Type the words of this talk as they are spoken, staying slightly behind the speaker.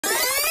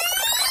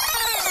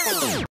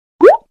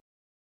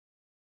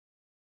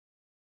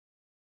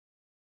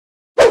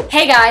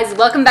Hey guys,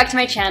 welcome back to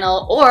my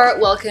channel, or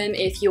welcome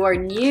if you are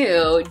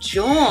new.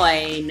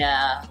 Join.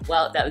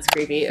 Well, that was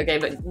creepy. Okay,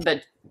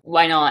 but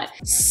why not?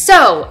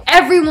 So,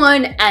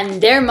 everyone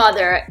and their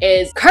mother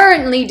is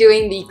currently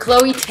doing the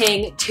Chloe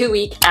Ting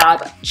 2-week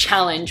ab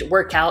challenge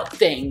workout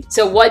thing.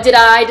 So what did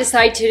I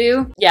decide to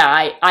do?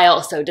 Yeah, I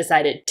also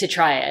decided to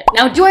try it.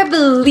 Now, do I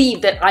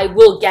believe that I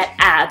will get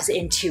abs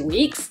in 2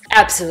 weeks?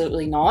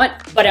 Absolutely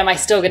not. But am I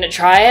still gonna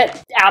try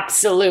it?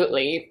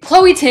 Absolutely.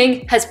 Chloe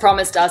Ting has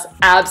promised us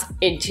abs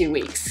in 2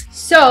 weeks.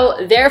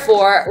 So,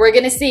 therefore, we're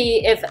gonna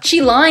see if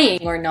she's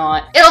lying or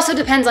not. It also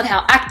depends on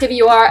how active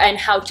you are and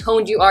how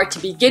toned you are to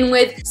begin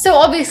with, so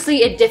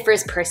obviously it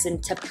differs person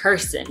to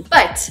person.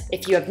 But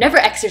if you have never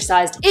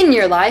exercised in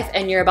your life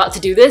and you're about to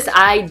do this,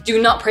 I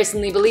do not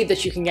personally believe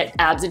that you can get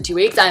abs in 2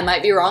 weeks. I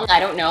might be wrong, I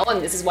don't know,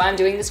 and this is why I'm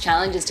doing this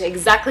challenge, is to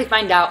exactly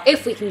find out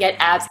if we can get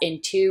abs in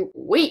 2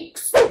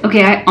 weeks.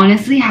 Okay, I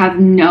honestly have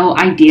no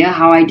idea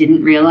how I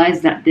didn't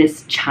realize that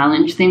this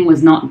challenge thing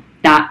was not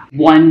that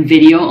one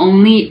video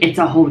only. It's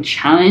a whole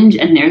challenge,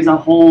 and there's a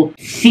whole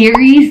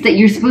series that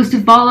you're supposed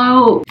to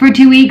follow for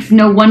 2 weeks.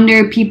 No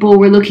wonder people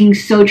were looking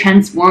so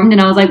transformed,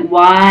 and I was like,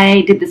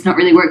 why did this not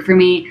really work for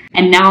me?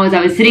 And now as I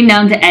was sitting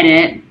down to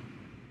edit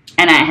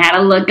and I had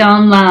a look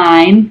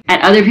online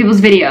at other people's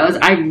videos,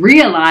 I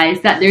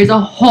realized that there's a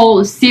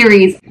whole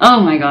series. Oh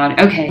my god,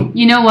 okay,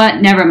 you know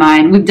what, never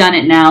mind, we've done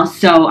it now,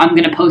 so I'm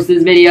gonna post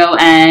this video,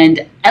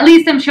 and at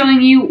least I'm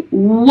showing you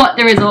what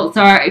the results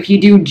are if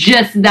you do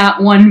just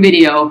that one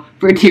video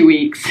for 2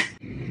 weeks.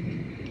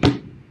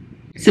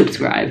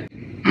 Subscribe.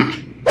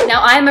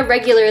 Now, I'm a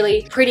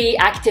regularly pretty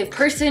active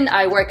person.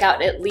 I work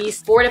out at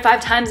least 4 to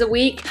 5 times a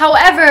week.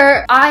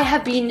 However, I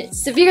have been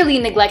severely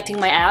neglecting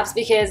my abs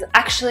because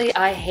actually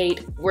I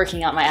hate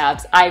working out my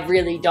abs. I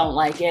really don't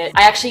like it.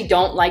 I actually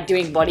don't like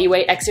doing body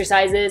weight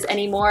exercises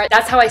anymore.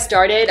 That's how I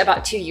started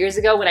about 2 years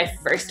ago when I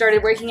first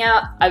started working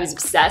out. I was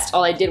obsessed.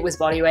 All I did was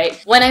body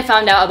weight. When I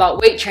found out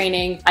about weight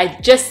training, I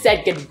just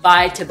said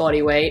goodbye to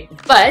body weight.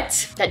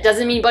 But that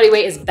doesn't mean body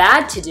weight is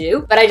bad to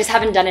do, but I just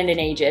haven't done it in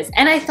ages.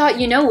 And I thought,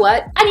 you know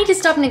what? I need to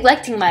stop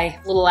neglecting my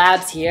little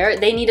abs here.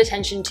 They need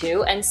attention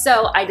too, and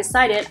so I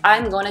decided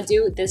I'm gonna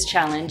do this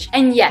challenge.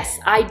 And yes,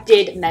 I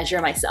did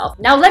measure myself.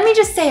 Now let me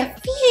just say a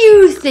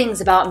few things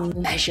about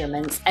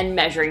measurements and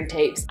measuring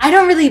tapes. I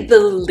don't really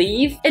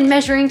believe in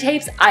measuring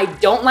tapes. I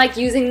don't like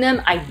using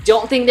them. I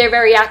don't think they're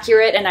very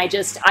accurate, and I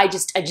just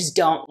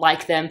don't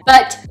like them.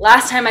 But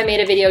last time I made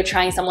a video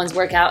trying someone's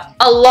workout,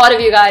 a lot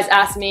of you guys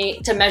asked me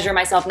to measure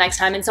myself next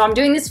time, and so I'm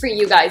doing this for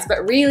you guys,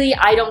 but really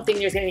I don't think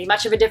there's gonna be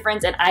much of a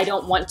difference, and I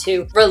don't want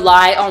to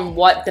rely on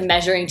what the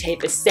measuring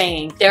tape is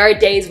saying. There are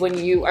days when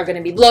you are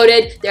gonna be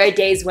bloated, there are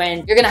days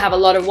when you're gonna have a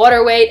lot of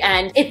water weight,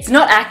 and it's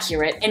not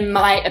accurate in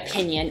my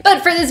opinion.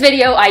 But for this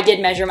video, I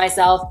did measure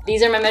myself.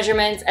 These are my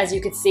measurements, as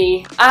you could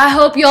see. I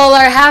hope y'all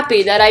are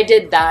happy that I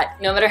did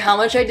that, no matter how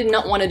much I did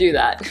not want to do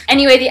that.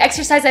 Anyway, the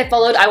exercise I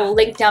followed, I will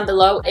link down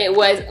below. It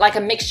was like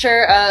a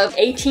mixture of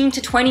 18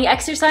 to 20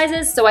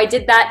 exercises, so I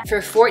did that for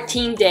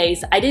 14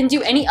 days. I didn't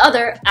do any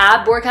other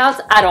ab workouts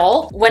at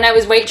all. When I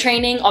was weight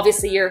training,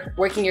 obviously you're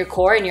working your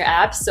core and your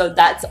abs, so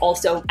that's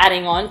also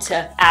adding on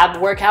to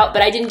ab workout,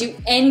 but I didn't do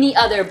any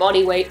other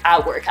body weight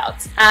ab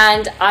workouts.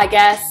 And I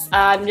guess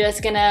I'm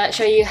just gonna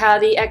show you how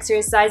the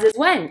exercises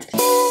went.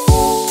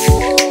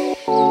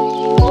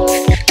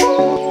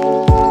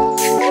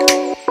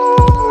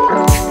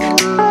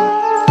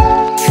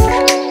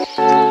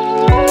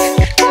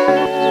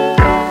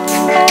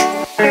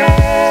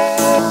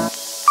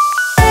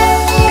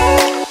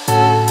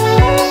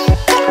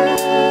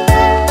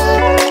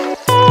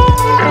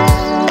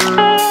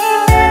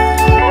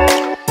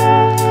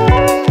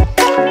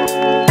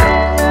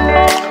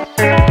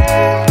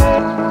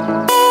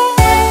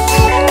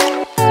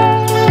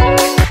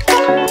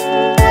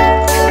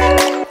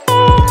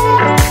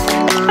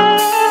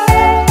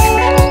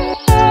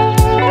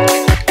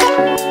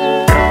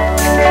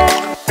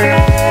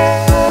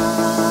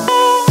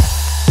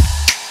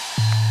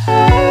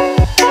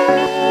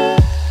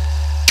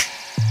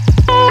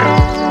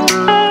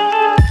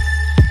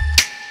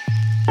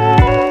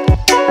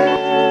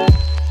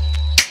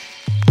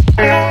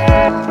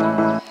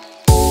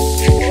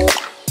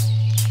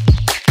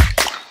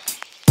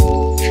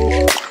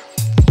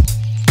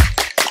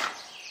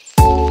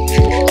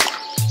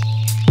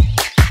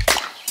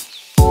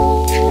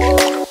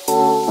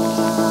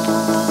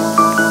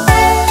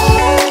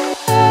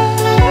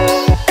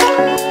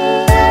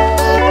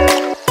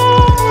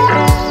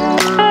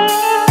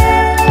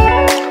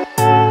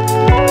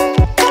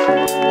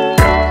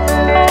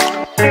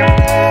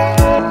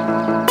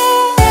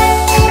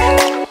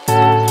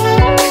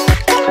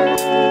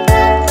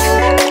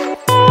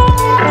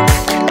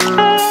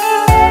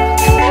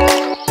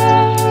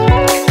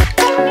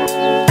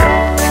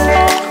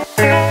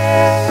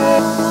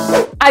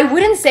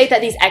 say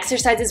that these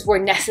exercises were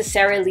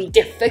necessarily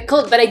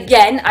difficult, but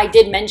again, I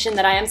did mention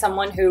that I am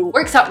someone who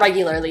works out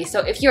regularly.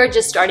 So if you're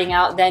just starting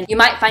out, then you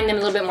might find them a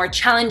little bit more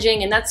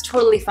challenging, and that's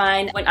totally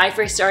fine. When I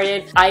first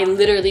started, I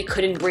literally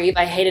couldn't breathe.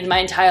 I hated my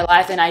entire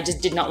life and I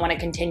just did not want to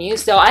continue.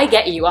 So I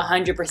get you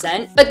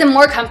 100%. But the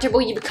more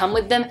comfortable you become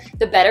with them,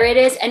 the better it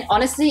is. And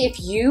honestly, if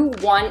you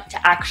want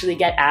to actually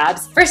get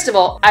abs, first of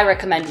all, I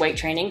recommend weight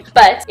training.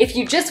 But if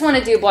you just want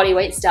to do body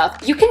weight stuff,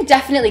 you can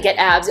definitely get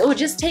abs. It will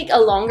just take a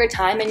longer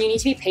time and you need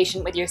to be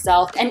patient with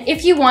yourself. And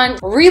if you want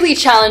really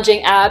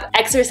challenging ab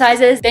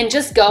exercises, then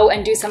just go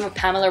and do some of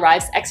Pamela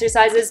Rive's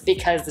exercises,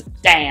 because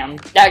damn,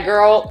 that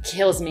girl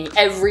kills me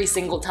every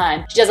single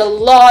time. She does a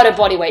lot of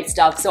body weight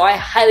stuff, so I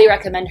highly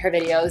recommend her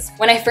videos.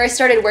 When I first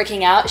started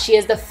working out, she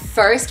is the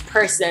first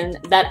person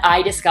that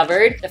I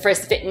discovered, the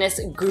first fitness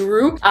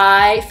guru.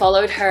 I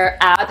followed her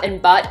ab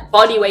and butt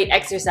body weight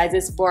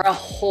exercises for a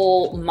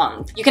whole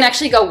month. You can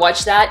actually go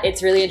watch that.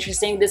 It's really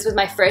interesting. This was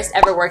my first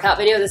ever workout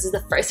video. This is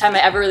the first time I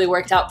ever really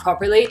worked out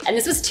properly, and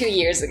this was 2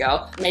 years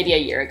ago, maybe a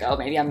year ago.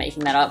 Maybe I'm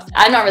making that up.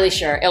 I'm not really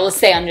sure. It will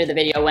say under the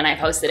video when I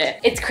posted it.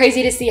 It's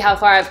crazy to see how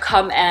far I've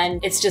come,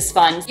 and it's just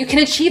fun. You can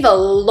achieve a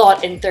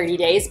lot in 30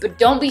 days, but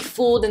don't be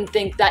fooled and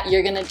think that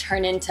you're gonna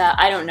turn into,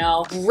 I don't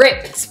know,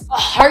 ripped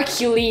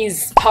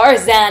Hercules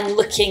Tarzan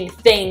looking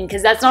thing,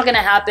 because that's not gonna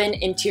happen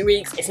in 2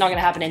 weeks. It's not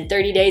gonna happen in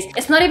 30 days.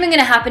 It's not even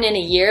gonna happen in a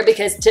year,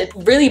 because to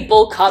really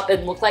bulk up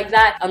and look like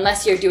that,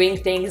 unless you're doing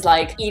things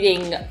like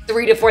eating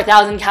 3,000 to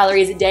 4,000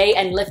 calories a day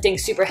and lifting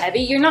super heavy,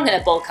 you're not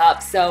gonna bulk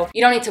up, so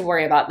you don't need to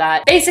worry about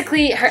that.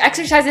 Basically, her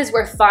exercises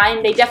were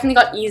fine. They definitely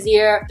got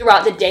easier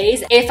throughout the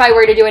days. If I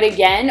were to do it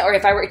again, or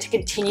if I were to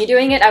continue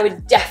doing it, I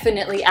would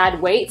definitely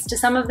add weights to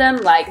some of them,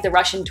 like the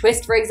Russian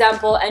twist, for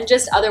example, and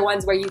just other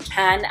ones where you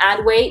can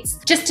add weights,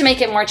 just to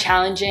make it more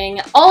challenging.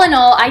 All in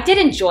all, I did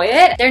enjoy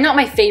it. They're not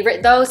my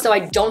favorite though, so I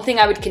don't think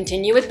I would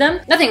continue with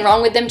them. Nothing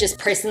wrong with them, just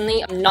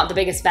personally, I'm not the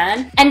biggest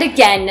fan. And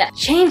again,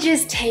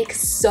 changes take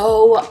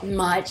so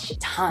much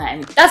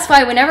time. That's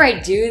why whenever I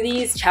do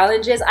these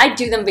challenges, I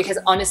do them because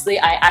honestly,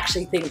 I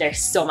actually think they're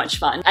so much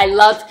fun. I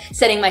love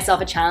setting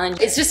myself a challenge.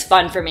 It's just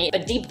fun for me,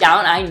 but deep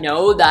down, I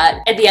know that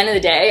at the end of the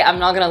day, I'm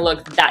not gonna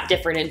look that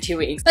different in 2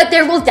 weeks. But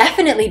there will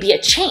definitely be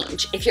a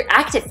change. If you're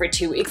active for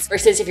 2 weeks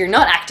versus if you're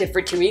not active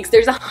for 2 weeks,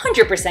 there's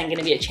 100%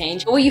 gonna be a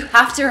change. But what you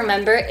have to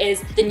remember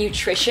is the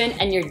nutrition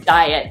and your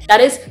diet.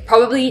 That is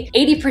probably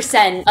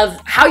 80% of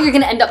how you're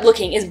gonna end up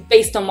looking is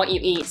based on what you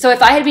eat. So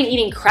if I had been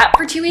eating crap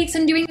for 2 weeks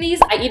and doing these,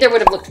 I either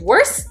would have looked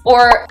worse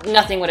or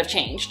nothing would have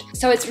changed.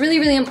 So it's really,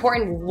 really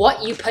important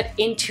what you put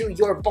into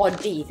your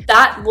body.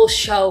 That will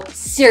show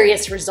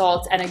serious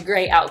results and a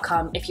great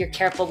outcome if you're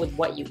careful with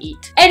what you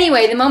eat.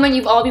 Anyway, the moment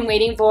you've all been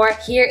waiting for,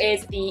 here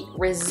is the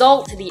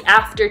result, the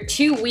after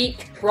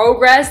 2-week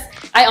progress.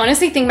 I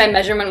honestly think my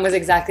measurement was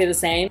exactly the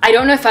same. I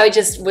don't know if I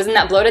just wasn't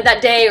that bloated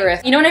that day, or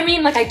if, you know what I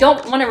mean? Like, I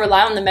don't want to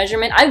rely on the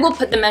measurement. I will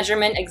put the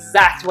measurement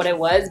exact what it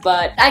was,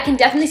 but I can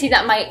definitely see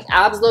that my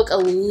abs look a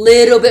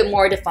little bit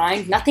more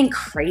defined. Nothing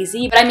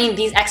crazy, but I mean,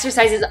 these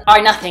exercises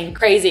are nothing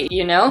crazy,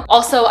 you know?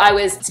 Also, I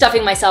was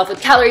stuffing myself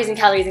with calories and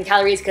calories and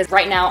calories, because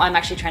right now I'm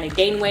actually trying to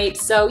gain weight.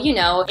 So, you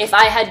know, if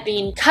I had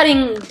been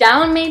cutting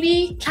down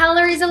maybe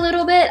calories a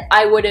little bit,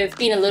 I would have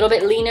been a little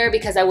bit leaner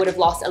because I would have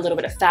lost a little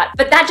bit of fat.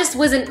 But that just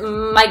wasn't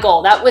my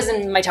goal. That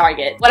wasn't my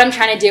target. What I'm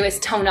trying to do is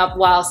tone up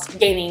whilst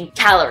gaining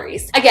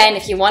calories. Again,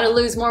 if you want to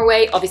lose more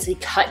weight, obviously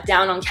cut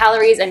down on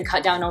calories and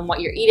cut down on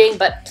what you're eating,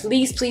 but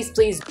please, please,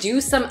 please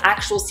do some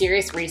actual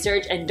serious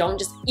research and don't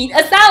just eat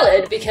a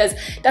salad, because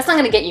that's not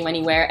going to get you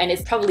anywhere and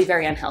it's probably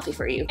very unhealthy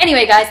for you.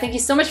 Anyway, guys, thank you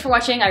so much for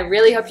watching. I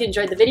really hope you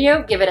enjoyed the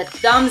video. Give it a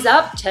thumbs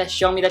up to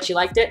show me that you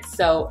liked it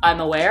so I'm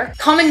aware.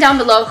 Comment down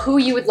below who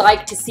you would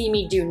like to see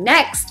me do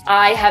next.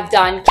 I have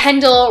done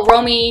Kendall,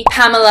 Romy,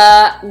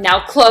 Pamela,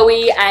 now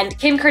Chloe, and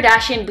Kim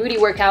Kardashian booty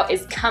workout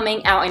is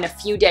coming out in a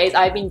few days.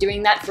 I've been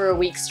doing that for a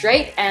week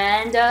straight,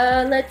 and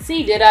let's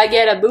see, did I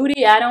get a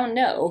booty? I don't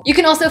know. You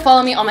can also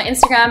follow me on my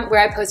Instagram where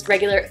I post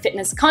regular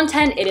fitness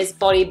content. It is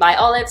Body by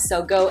Olive,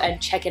 so go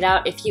and check it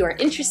out if you are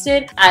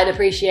interested. I'd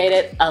appreciate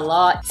it a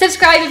lot.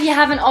 Subscribe if you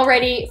haven't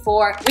already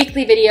for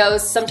weekly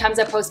videos. Sometimes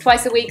I post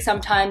twice a week,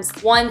 sometimes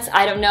once,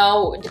 I don't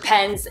know, it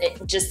depends.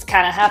 It just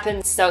kind of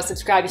happens. So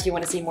subscribe if you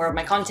want to see more of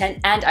my content,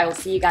 and I will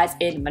see you guys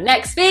in my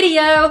next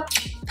video.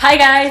 Bye,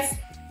 guys.